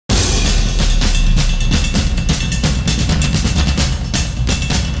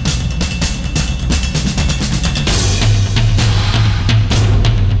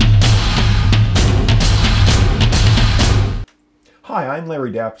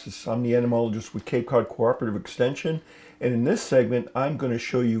Larry Dapsis. I'm the entomologist with Cape Cod Cooperative Extension, and in this segment I'm going to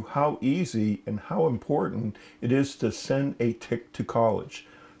show you how easy and how important it is to send a tick to college.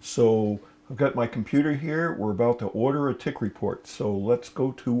 So I've got my computer here. We're about to order a tick report, so let's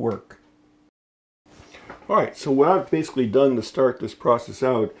go to work. Alright, so what I've basically done to start this process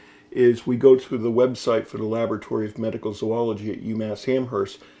out is we go to the website for the Laboratory of Medical Zoology at UMass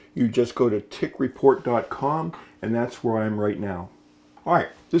Amherst. You just go to tickreport.com, and that's where I am right now. Alright,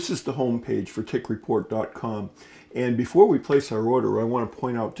 this is the home page for tickreport.com, and before we place our order I want to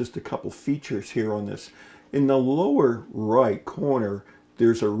point out just a couple features here on this. In the lower right corner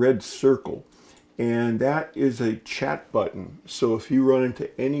there's a red circle, and that is a chat button. So if you run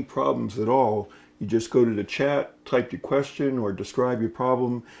into any problems at all, you just go to the chat, type your question or describe your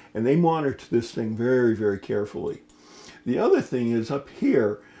problem, and they monitor this thing very, very carefully. The other thing is up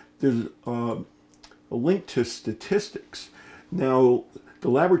here, there's a link to statistics. Now, the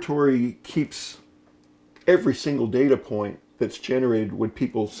laboratory keeps every single data point that's generated with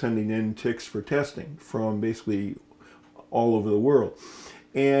people sending in ticks for testing from basically all over the world.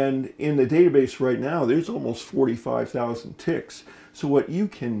 And in the database right now, there's almost 45,000 ticks. So what you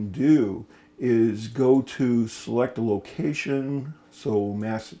can do is go to select a location, so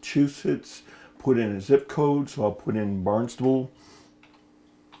Massachusetts, put in a zip code, so I'll put in Barnstable,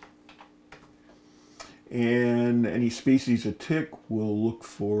 and any species of tick, we'll look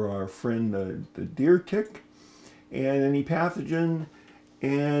for our friend the deer tick, and any pathogen,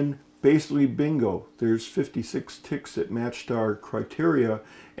 and basically bingo, there's 56 ticks that matched our criteria,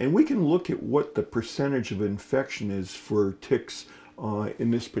 and we can look at what the percentage of infection is for ticks in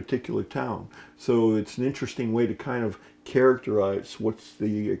this particular town. So it's an interesting way to kind of characterize what's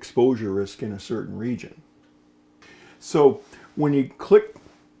the exposure risk in a certain region. So when you click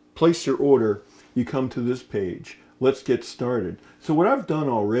place your order, you come to this page. Let's get started. So what I've done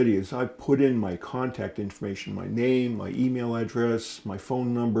already is I've put in my contact information, my name, my email address, my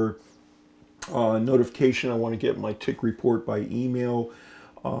phone number, notification. I want to get my tick report by email.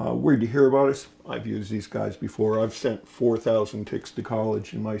 Where did you hear about us? I've used these guys before. I've sent 4,000 ticks to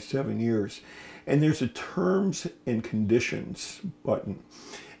college in my 7 years. And there's a terms and conditions button.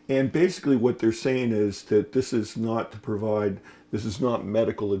 And basically what they're saying is that this is not to provide, this is not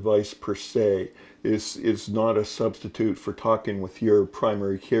medical advice per se. This is not a substitute for talking with your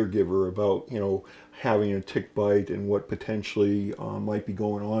primary caregiver about, having a tick bite and what potentially might be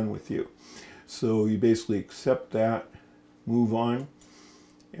going on with you. So you basically accept that, move on,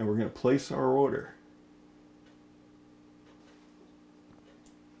 and we're going to place our order.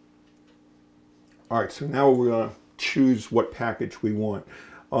 Alright, so now we're going to choose what package we want.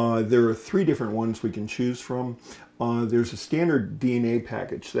 There are 3 different ones we can choose from. There's a standard DNA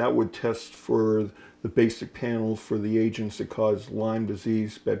package. That would test for the basic panel for the agents that cause Lyme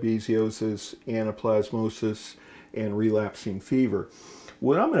disease, babesiosis, anaplasmosis, and relapsing fever.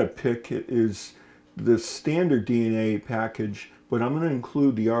 What I'm going to pick is the standard DNA package, but I'm going to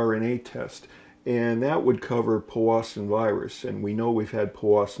include the RNA test, and that would cover Powassan virus, and we know we've had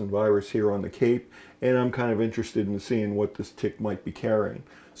Powassan virus here on the Cape, and I'm kind of interested in seeing what this tick might be carrying.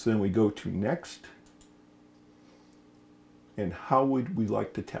 So then we go to next, and how would we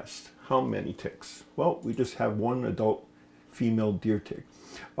like to test? How many ticks? Well, we just have one adult female deer tick.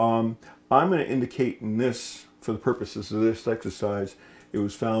 I'm going to indicate in this, for the purposes of this exercise, it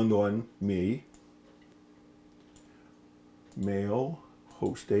was found on me, male,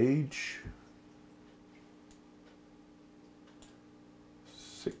 host age,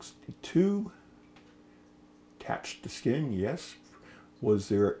 62, attached to skin, yes. Was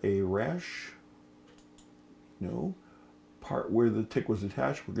there a rash? No. Part where the tick was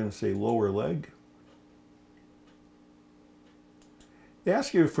attached, we're going to say lower leg. They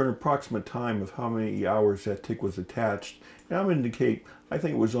ask you for an approximate time of how many hours that tick was attached, and I'm going to indicate, I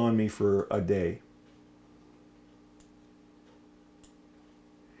think it was on me for a day.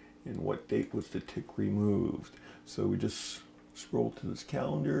 And what date was the tick removed? So we just scroll to this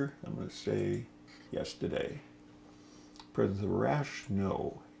calendar. I'm going to say yesterday. Presence of a rash?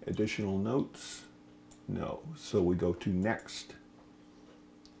 No. Additional notes? No. So we go to next.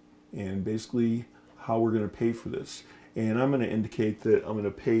 And basically how we're going to pay for this. And I'm going to indicate that I'm going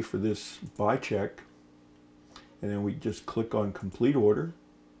to pay for this by check. And then we just click on complete order.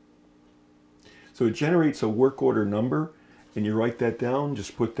 So it generates a work order number, and you write that down,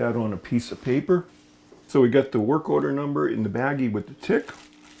 just put that on a piece of paper. So we got the work order number in the baggie with the tick.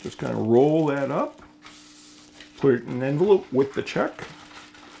 Just kind of roll that up, put it in an envelope with the check.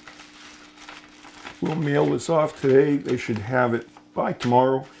 We'll mail this off today. They should have it by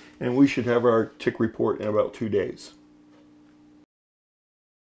tomorrow, and we should have our tick report in about 2 days.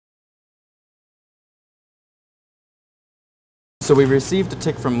 So we received a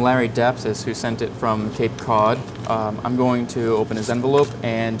tick from Larry Dapsis, who sent it from Cape Cod. I'm going to open his envelope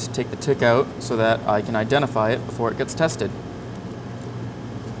and take the tick out so that I can identify it before it gets tested.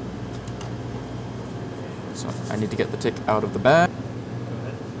 So I need to get the tick out of the bag.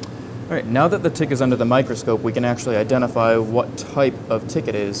 All right, now that the tick is under the microscope, we can actually identify what type of tick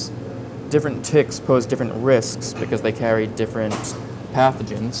it is. Different ticks pose different risks because they carry different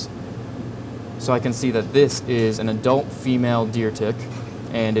pathogens. So I can see that this is an adult female deer tick,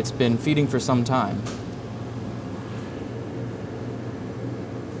 and it's been feeding for some time.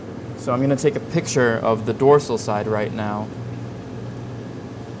 So I'm going to take a picture of the dorsal side right now,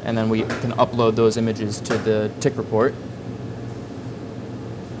 and then we can upload those images to the tick report.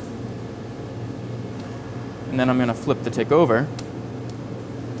 And then I'm going to flip the tick over.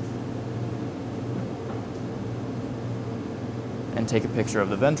 And take a picture of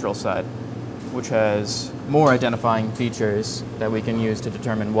the ventral side, which has more identifying features that we can use to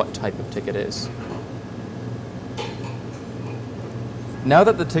determine what type of tick it is. Now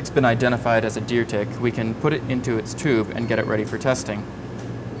that the tick's been identified as a deer tick, we can put it into its tube and get it ready for testing.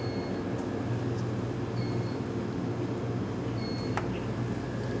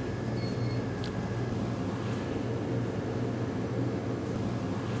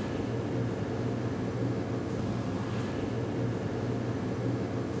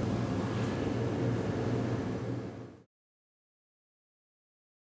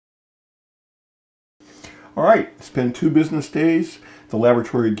 All right, it's been 2 business days. The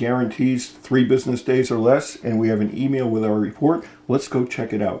laboratory guarantees 3 business days or less, and we have an email with our report. Let's go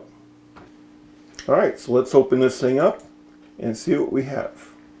check it out. All right, so let's open this thing up and see what we have.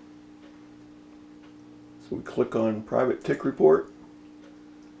 So we click on Private Tick Report,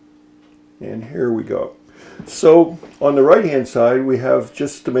 and here we go. So on the right hand side, we have,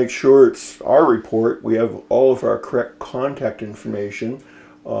 just to make sure it's our report, we have all of our correct contact information.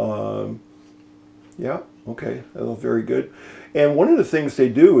 Yeah, okay, that's very good. And one of the things they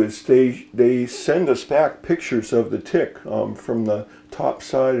do is they send us back pictures of the tick from the top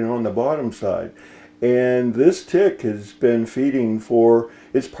side and on the bottom side. And this tick has been feeding for,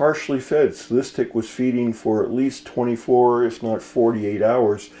 it's partially fed, so this tick was feeding for at least 24, if not 48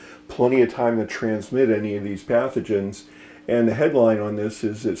 hours. Plenty of time to transmit any of these pathogens. And the headline on this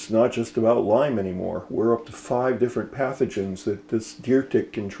is, it's not just about Lyme anymore. We're up to 5 different pathogens that this deer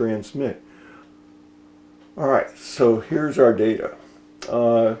tick can transmit. All right, so here's our data.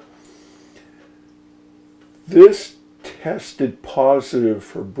 This tested positive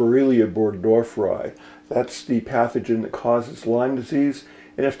for Borrelia burgdorferi. That's the pathogen that causes Lyme disease.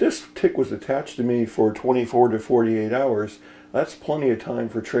 And if this tick was attached to me for 24 to 48 hours, that's plenty of time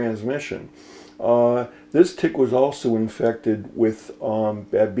for transmission. This tick was also infected with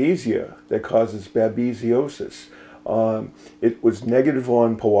babesia that causes babesiosis. It was negative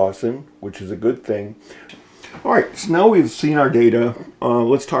on Powassan, which is a good thing. All right, so now we've seen our data.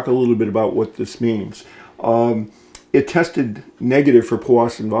 Let's talk a little bit about what this means. It tested negative for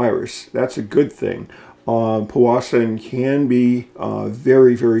Powassan virus. That's a good thing. Powassan can be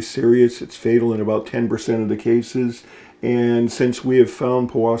very, very serious. It's fatal in about 10% of the cases. And since we have found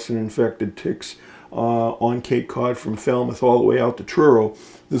Powassan infected ticks on Cape Cod from Falmouth all the way out to Truro,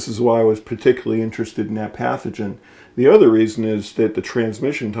 this is why I was particularly interested in that pathogen. The other reason is that the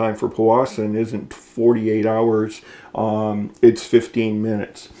transmission time for Powassan isn't 48 hours, it's 15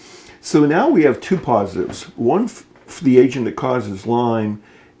 minutes. So now we have 2 positives, one for the agent that causes Lyme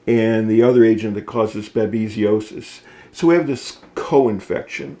and the other agent that causes babesiosis. So we have this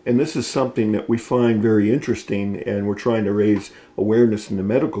co-infection, and this is something that we find very interesting, and we're trying to raise awareness in the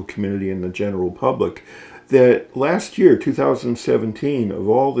medical community and the general public, that last year, 2017, of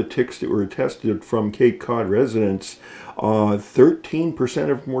all the ticks that were tested from Cape Cod residents, 13%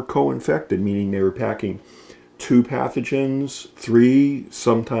 of them were co-infected, meaning they were packing 2 pathogens, 3,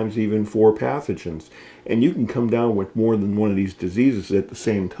 sometimes even 4 pathogens. And you can come down with more than one of these diseases at the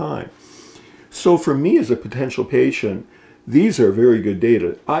same time. So for me as a potential patient, these are very good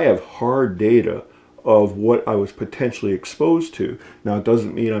data. I have hard data of what I was potentially exposed to. Now, it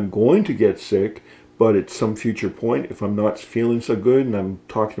doesn't mean I'm going to get sick, but at some future point, if I'm not feeling so good and I'm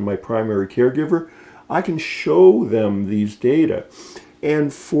talking to my primary caregiver, I can show them these data.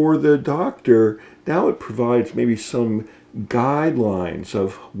 And for the doctor, now it provides maybe some guidelines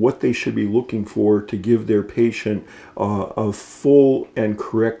of what they should be looking for to give their patient a full and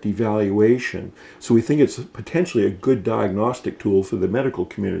correct evaluation. So we think it's potentially a good diagnostic tool for the medical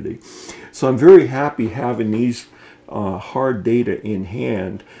community. So I'm very happy having these hard data in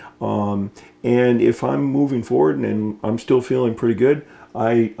hand. And if I'm moving forward and I'm still feeling pretty good,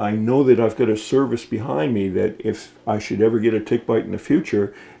 I know that I've got a service behind me that if I should ever get a tick bite in the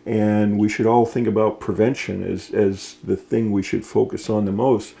future, and we should all think about prevention as the thing we should focus on the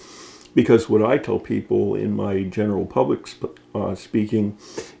most. Because what I tell people in my general public speaking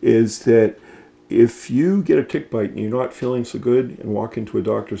is that if you get a tick bite and you're not feeling so good and walk into a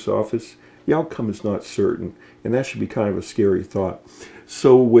doctor's office, the outcome is not certain. And that should be kind of a scary thought.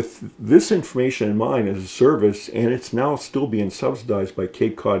 So with this information in mind as a service, and it's now still being subsidized by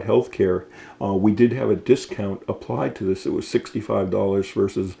Cape Cod Healthcare, we did have a discount applied to this. It was $65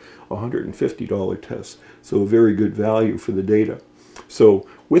 versus a $150 test. So a very good value for the data. So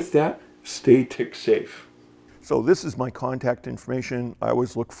with that, stay tick safe. So this is my contact information. I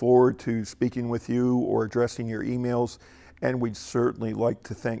always look forward to speaking with you or addressing your emails. And we'd certainly like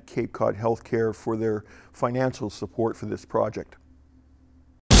to thank Cape Cod Healthcare for their financial support for this project.